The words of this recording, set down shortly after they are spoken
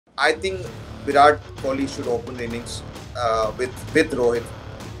I think Virat Kohli should open the innings with Rohit.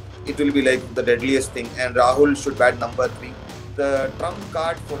 It will be like the deadliest thing, and Rahul should bat number 3. The trump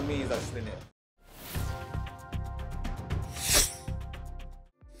card for me is Ashwin.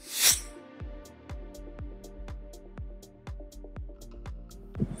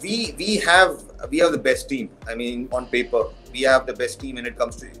 We have the best team. I mean, on paper, we have the best team when it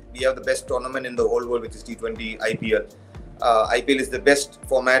comes to. We have the best tournament in the whole world, which is T20 IPL. IPL is the best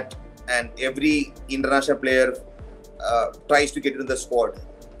format, and every international player tries to get into the squad.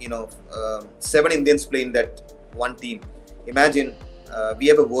 7 Indians play in that one team. Imagine we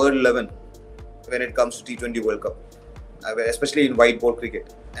have a world 11 when it comes to T20 World Cup, especially in white ball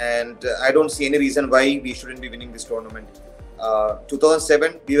cricket. And I don't see any reason why we shouldn't be winning this tournament.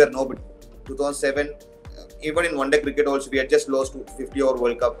 2007, we were nobody. 2007, even in one-day cricket also, we had just lost to 50-over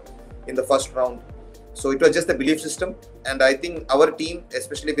World Cup in the first round. So it was just the belief system. And I think our team,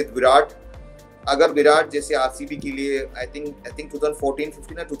 especially with Virat, अगर विराट जैसे RCB के लिए I think 2014,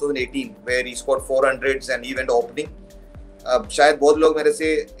 15 or 2018 where he scored 400s and he went opening. शायद बहुत लोग मेरे से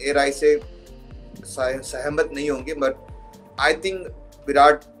ये राय से सहमत नहीं होंगे, but I think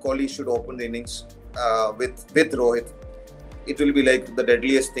Virat Kohli should open the innings with Rohit. It will be like the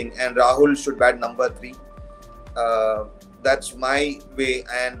deadliest thing, and Rahul should bat number 3. That's my way,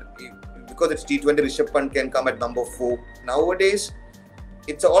 and because it's T20, Rishabh Pant can come at number 4. Nowadays,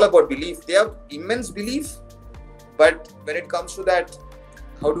 it's all about belief. They have immense belief, but when it comes to that,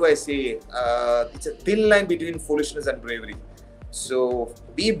 how do I say? It's a thin line between foolishness and bravery. So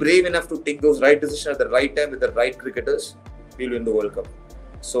be brave enough to take those right decisions at the right time with the right cricketers. We'll win the World Cup.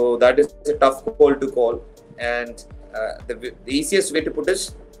 So that is a tough call to call, and the easiest way to put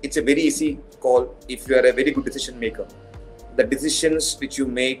is, it's a very easy call if you are a very good decision maker. The decisions which you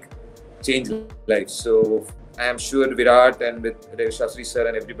make change lives. So I am sure Virat and with Shastri sir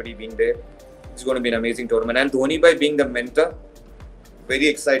and everybody being there, it's going to be an amazing tournament. And Dhoni bhai being the mentor, very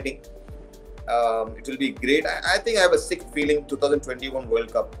exciting. It will be great. I think I have a sick feeling 2021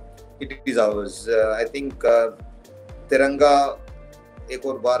 World Cup, it is ours. I think Tiranga ek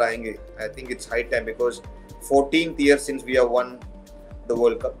aur baar aayenge. I think it's high time, because 14th year since we have won the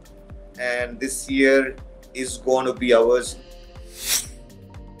World Cup, and this year is going to be ours.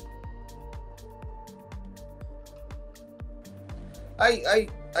 I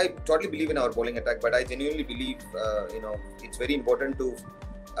totally believe in our bowling attack, but I genuinely believe it's very important to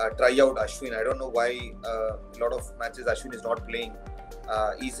try out Ashwin. I don't know why a lot of matches Ashwin is not playing.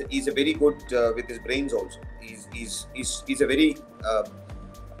 He's a very good with his brains also. He's a very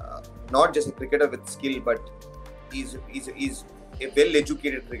not just a cricketer with skill, but he's a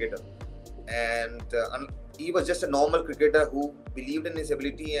well-educated cricketer, and he was just a normal cricketer who believed in his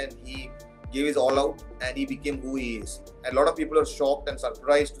ability, and he gave his all out, and he became who he is. And a lot of people are shocked and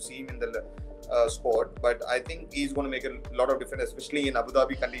surprised to see him in the squad, but I think he's going to make a lot of difference, especially in Abu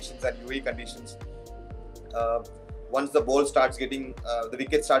Dhabi conditions and UAE conditions. Once the ball starts getting, the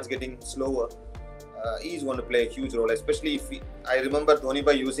wicket starts getting slower, he's going to play a huge role, especially if I remember Dhoni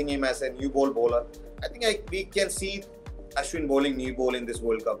by using him as a new ball bowler. I think we can see Ashwin bowling new ball in this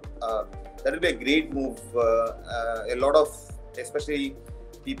World Cup. That will be a great move. A lot of, especially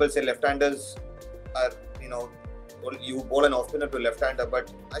people say left-handers are, you bowl an off-spinner to a left-hander,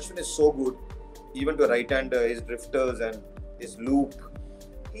 but Ashwin is so good, even to a right-hander, his drifters and his loop,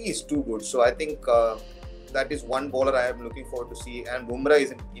 he is too good. So I think that is one bowler I am looking forward to see. And Bumrah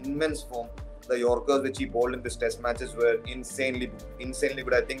is in immense form. The Yorkers which he bowled in this test matches were insanely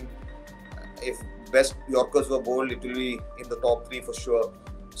good. I think if best Yorkers were bowled, it will be in the top 3 for sure.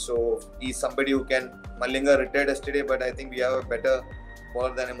 So he's somebody who can. Malinga retired yesterday, but I think we have a better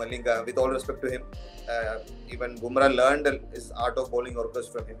bowler than a Malinga. With all respect to him, even Bumrah learned his art of bowling Yorkers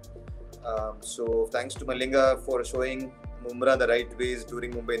from him. So thanks to Malinga for showing Bumrah the right ways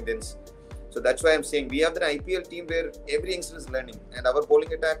during Mumbai Indians. So that's why I'm saying we have the IPL team where every youngster is learning, and our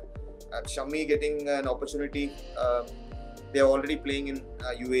bowling attack. Shami getting an opportunity. They are already playing in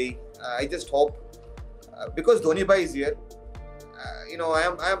UAE. I just hope because Dhoni bhai is here.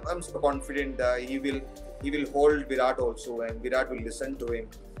 I'm super confident he will hold Virat also, and Virat will listen to him.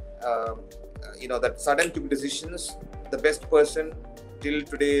 That sudden took decisions. The best person till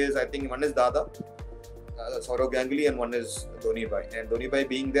today is, I think, one is Dada, Saurav Ganguly, and one is Dhoni bhai. And Dhoni bhai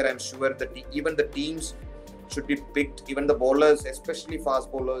being there, I'm sure that even the teams should be picked. Even the bowlers, especially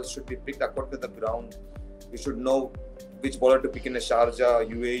fast bowlers, should be picked according to the ground. We should know which bowler to pick in a Sharjah,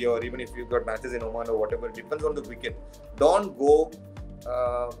 UAE, or even if you've got matches in Oman or whatever. It depends on the wicket. Don't go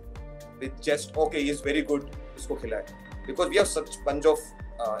with just, okay, he's very good, isko khilai. Because we have such bunch of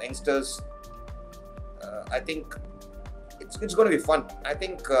youngsters. I think it's going to be fun. I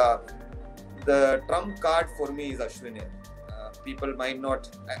think the trump card for me is Ashwin here. People might not.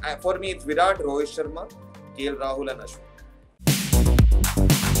 For me, it's Virat, Rohit Sharma, KL Rahul, and Ashwin.